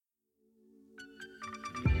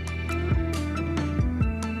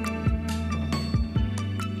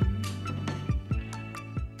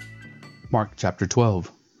Mark chapter 12,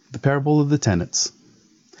 the parable of the tenants.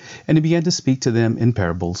 And he began to speak to them in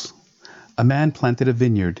parables. A man planted a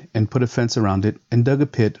vineyard, and put a fence around it, and dug a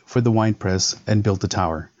pit for the winepress, and built a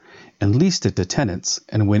tower, and leased it to tenants,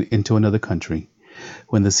 and went into another country.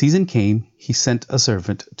 When the season came, he sent a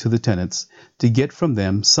servant to the tenants to get from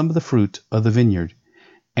them some of the fruit of the vineyard.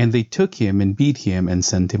 And they took him and beat him and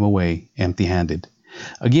sent him away empty-handed.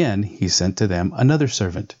 Again he sent to them another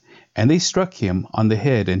servant, and they struck him on the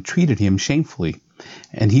head and treated him shamefully.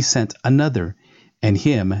 And he sent another, and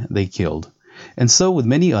him they killed. And so with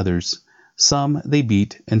many others, some they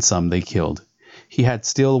beat, and some they killed. He had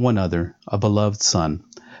still one other, a beloved son.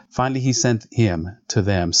 Finally he sent him to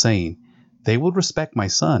them, saying, They will respect my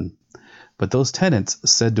son. But those tenants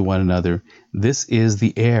said to one another, This is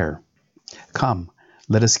the heir. Come,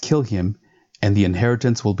 let us kill him, and the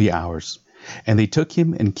inheritance will be ours. And they took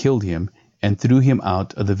him and killed him, and threw him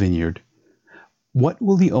out of the vineyard. What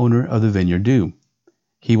will the owner of the vineyard do?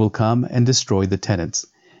 He will come and destroy the tenants,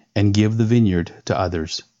 and give the vineyard to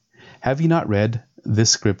others. Have you not read this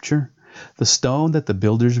scripture? The stone that the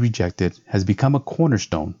builders rejected has become a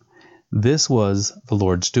cornerstone. This was the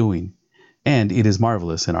Lord's doing, and it is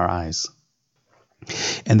marvelous in our eyes.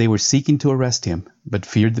 And they were seeking to arrest him, but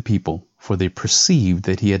feared the people, for they perceived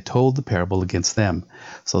that he had told the parable against them.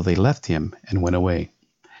 So they left him and went away,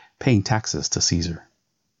 paying taxes to Caesar.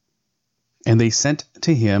 And they sent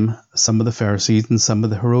to him some of the Pharisees and some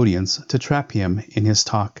of the Herodians to trap him in his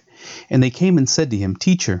talk. And they came and said to him,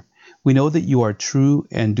 Teacher, we know that you are true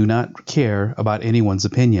and do not care about anyone's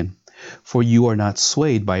opinion, for you are not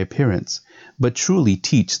swayed by appearance, but truly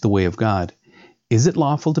teach the way of God. Is it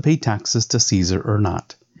lawful to pay taxes to Caesar or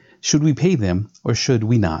not? Should we pay them or should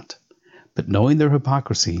we not? But knowing their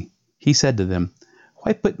hypocrisy, he said to them,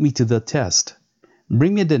 Why put me to the test?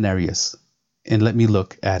 Bring me a denarius, and let me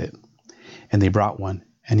look at it. And they brought one,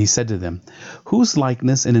 and he said to them, Whose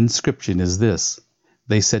likeness and inscription is this?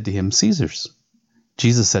 They said to him, Caesar's.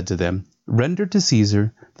 Jesus said to them, Render to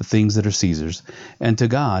Caesar the things that are Caesar's, and to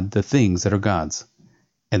God the things that are God's.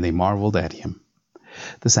 And they marveled at him.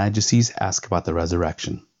 The Sadducees ask about the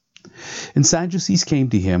resurrection. And Sadducees came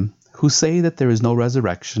to him, who say that there is no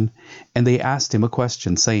resurrection, and they asked him a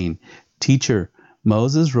question, saying, Teacher,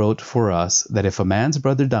 Moses wrote for us that if a man's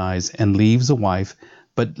brother dies and leaves a wife,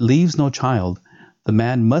 but leaves no child, the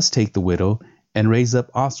man must take the widow and raise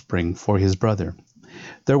up offspring for his brother.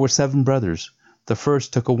 There were 7 brothers. The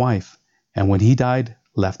first took a wife, and when he died,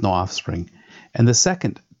 left no offspring. And the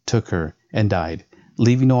second took her and died,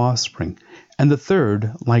 leaving no offspring. And the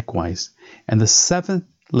third likewise. And the 7th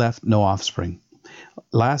left no offspring.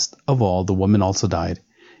 Last of all, the woman also died.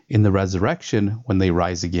 In the resurrection, when they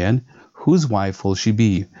rise again, whose wife will she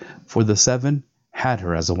be? For the 7 had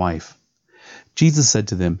her as a wife. Jesus said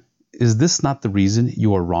to them, Is this not the reason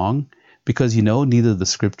you are wrong? Because you know neither the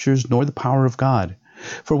Scriptures nor the power of God.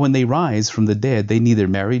 For when they rise from the dead, they neither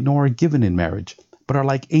marry nor are given in marriage, but are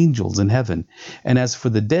like angels in heaven. And as for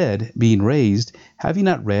the dead being raised, have you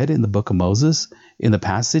not read in the book of Moses, in the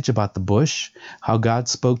passage about the bush, how God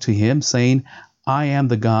spoke to him, saying, I am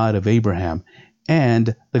the God of Abraham,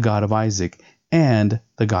 and the God of Isaac, and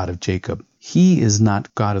the God of Jacob. He is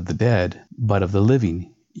not God of the dead, but of the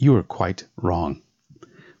living. You are quite wrong.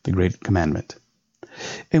 The great commandment.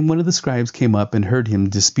 And one of the scribes came up and heard him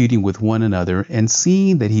disputing with one another, and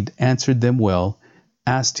seeing that he answered them well,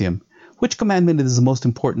 asked him, Which commandment is the most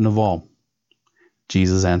important of all?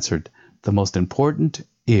 Jesus answered, The most important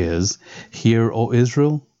is, Hear, O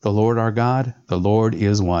Israel, the Lord our God, the Lord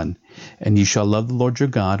is one. And you shall love the Lord your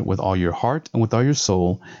God with all your heart, and with all your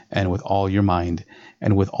soul, and with all your mind,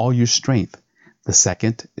 and with all your strength. The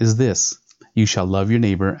second is this, You shall love your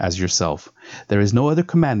neighbor as yourself. There is no other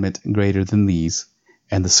commandment greater than these.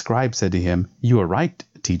 And the scribe said to him, You are right,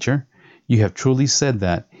 teacher. You have truly said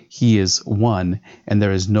that he is one, and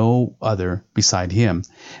there is no other beside him.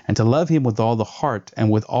 And to love him with all the heart,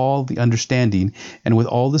 and with all the understanding, and with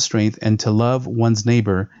all the strength, and to love one's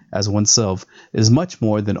neighbor as oneself, is much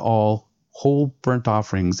more than all whole burnt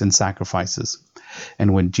offerings and sacrifices.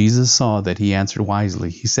 And when Jesus saw that he answered wisely,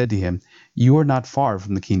 he said to him, You are not far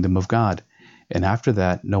from the kingdom of God. And after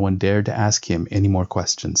that, no one dared to ask him any more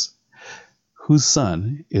questions. Whose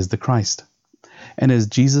son is the Christ? And as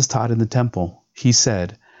Jesus taught in the temple, he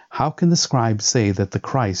said, How can the scribes say that the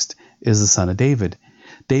Christ is the son of David?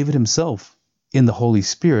 David himself, in the Holy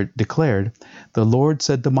Spirit, declared, The Lord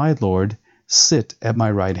said to my Lord, Sit at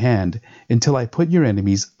my right hand, until I put your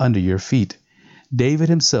enemies under your feet. David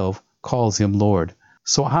himself calls him Lord.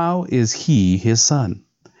 So how is he his son?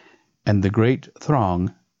 And the great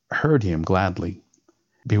throng heard him gladly.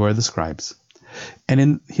 Beware the scribes. And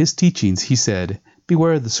in his teachings he said,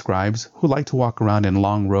 Beware of the scribes who like to walk around in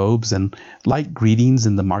long robes and light greetings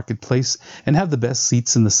in the marketplace and have the best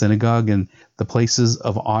seats in the synagogue and the places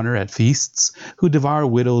of honor at feasts, who devour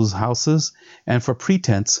widows' houses and for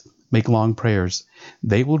pretense make long prayers.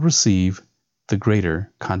 They will receive the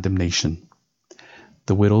greater condemnation.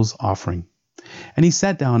 The widow's offering. And he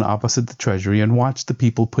sat down opposite the treasury and watched the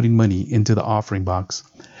people putting money into the offering box.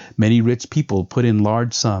 Many rich people put in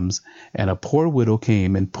large sums, and a poor widow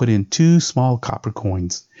came and put in 2 small copper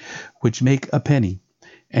coins, which make a penny.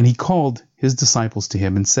 And he called his disciples to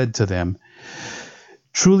him and said to them,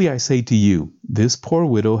 Truly I say to you, this poor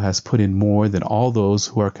widow has put in more than all those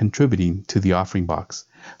who are contributing to the offering box,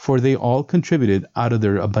 for they all contributed out of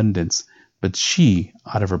their abundance, but she,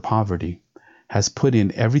 out of her poverty, has put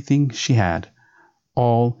in everything she had,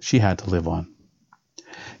 all she had to live on.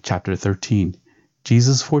 Chapter 13.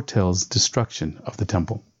 Jesus foretells destruction of the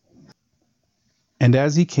temple. And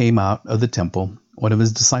as he came out of the temple, one of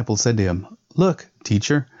his disciples said to him, Look,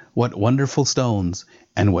 teacher, what wonderful stones,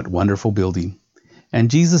 and what wonderful building.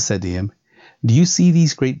 And Jesus said to him, Do you see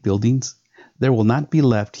these great buildings? There will not be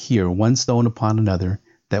left here one stone upon another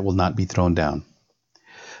that will not be thrown down.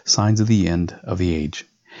 Signs of the end of the age.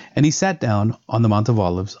 And he sat down on the Mount of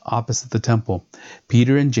Olives opposite the temple.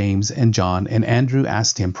 Peter and James and John and Andrew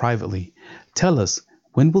asked him privately, Tell us,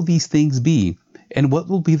 when will these things be? And what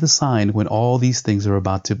will be the sign when all these things are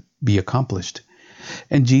about to be accomplished?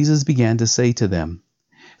 And Jesus began to say to them,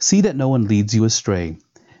 See that no one leads you astray.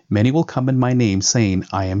 Many will come in my name, saying,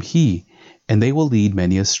 I am he, and they will lead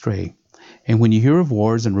many astray. And when you hear of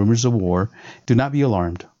wars and rumors of war, do not be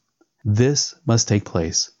alarmed. This must take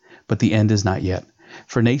place, but the end is not yet.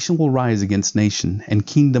 For nation will rise against nation, and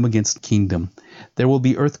kingdom against kingdom. There will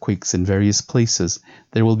be earthquakes in various places.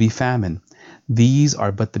 There will be famine. These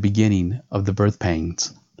are but the beginning of the birth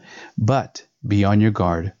pangs. But be on your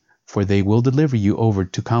guard, for they will deliver you over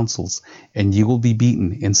to councils, and you will be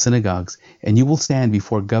beaten in synagogues, and you will stand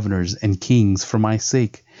before governors and kings for my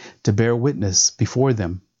sake, to bear witness before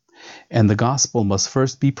them. And the gospel must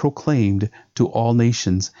first be proclaimed to all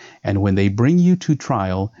nations, and when they bring you to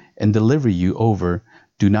trial and deliver you over,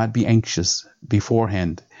 do not be anxious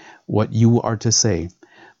beforehand what you are to say,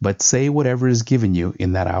 but say whatever is given you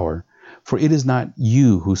in that hour. For it is not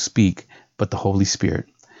you who speak, but the Holy Spirit.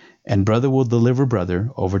 And brother will deliver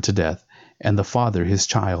brother over to death, and the father his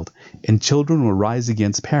child, and children will rise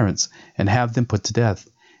against parents and have them put to death.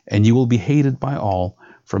 And you will be hated by all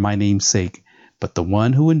for my name's sake, but the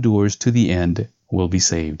one who endures to the end will be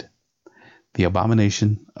saved. The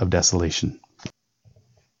abomination of desolation.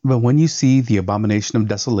 But when you see the abomination of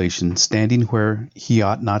desolation standing where he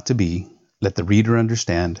ought not to be, let the reader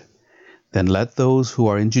understand. Then let those who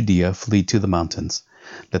are in Judea flee to the mountains.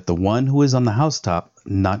 Let the one who is on the housetop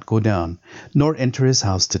not go down, nor enter his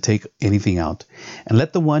house to take anything out. And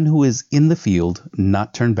let the one who is in the field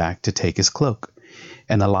not turn back to take his cloak.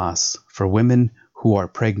 And alas, for women who are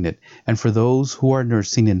pregnant, and for those who are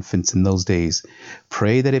nursing infants in those days,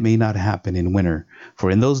 pray that it may not happen in winter.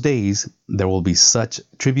 For in those days there will be such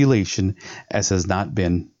tribulation as has not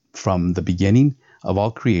been from the beginning of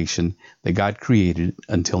all creation that God created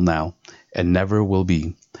until now, and never will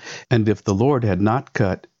be. And if the Lord had not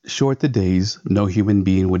cut short the days, no human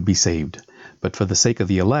being would be saved. But for the sake of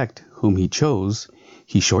the elect, whom he chose,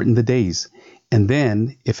 he shortened the days. And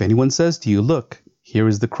then, if anyone says to you, Look, here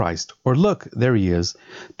is the Christ, or Look, there he is,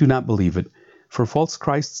 do not believe it. For false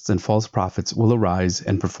Christs and false prophets will arise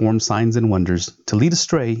and perform signs and wonders to lead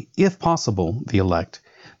astray, if possible, the elect.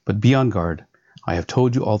 But be on guard. I have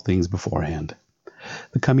told you all things beforehand.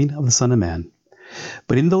 The coming of the Son of Man.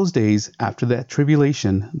 But in those days, after that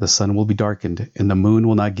tribulation, the sun will be darkened, and the moon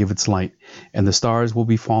will not give its light, and the stars will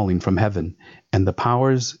be falling from heaven, and the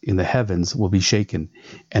powers in the heavens will be shaken.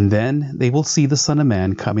 And then they will see the Son of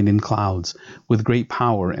Man coming in clouds, with great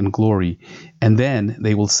power and glory. And then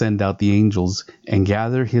they will send out the angels, and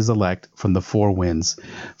gather his elect from the 4 winds,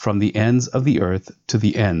 from the ends of the earth to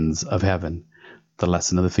the ends of heaven. The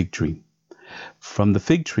lesson of the fig tree. From the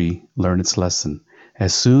fig tree, learn its lesson.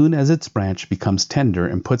 As soon as its branch becomes tender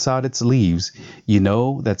and puts out its leaves, you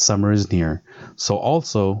know that summer is near. So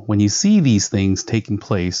also, when you see these things taking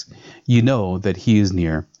place, you know that he is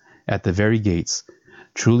near, at the very gates.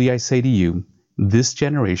 Truly I say to you, this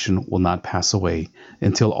generation will not pass away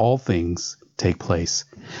until all things take place.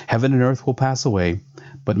 Heaven and earth will pass away,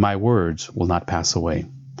 but my words will not pass away.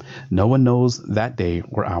 No one knows that day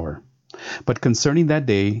or hour. But concerning that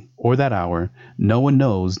day or that hour, no one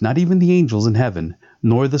knows, not even the angels in heaven,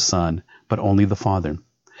 nor the Son, but only the Father.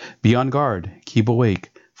 Be on guard, keep awake,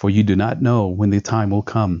 for you do not know when the time will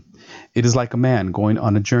come. It is like a man going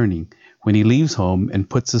on a journey, when he leaves home and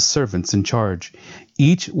puts his servants in charge,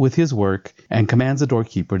 each with his work, and commands the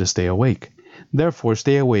doorkeeper to stay awake. Therefore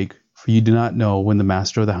stay awake, for you do not know when the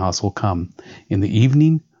master of the house will come, in the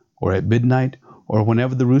evening, or at midnight, or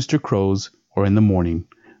whenever the rooster crows, or in the morning,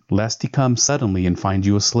 lest he come suddenly and find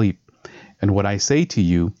you asleep. And what I say to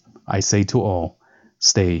you, I say to all,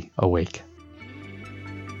 stay awake.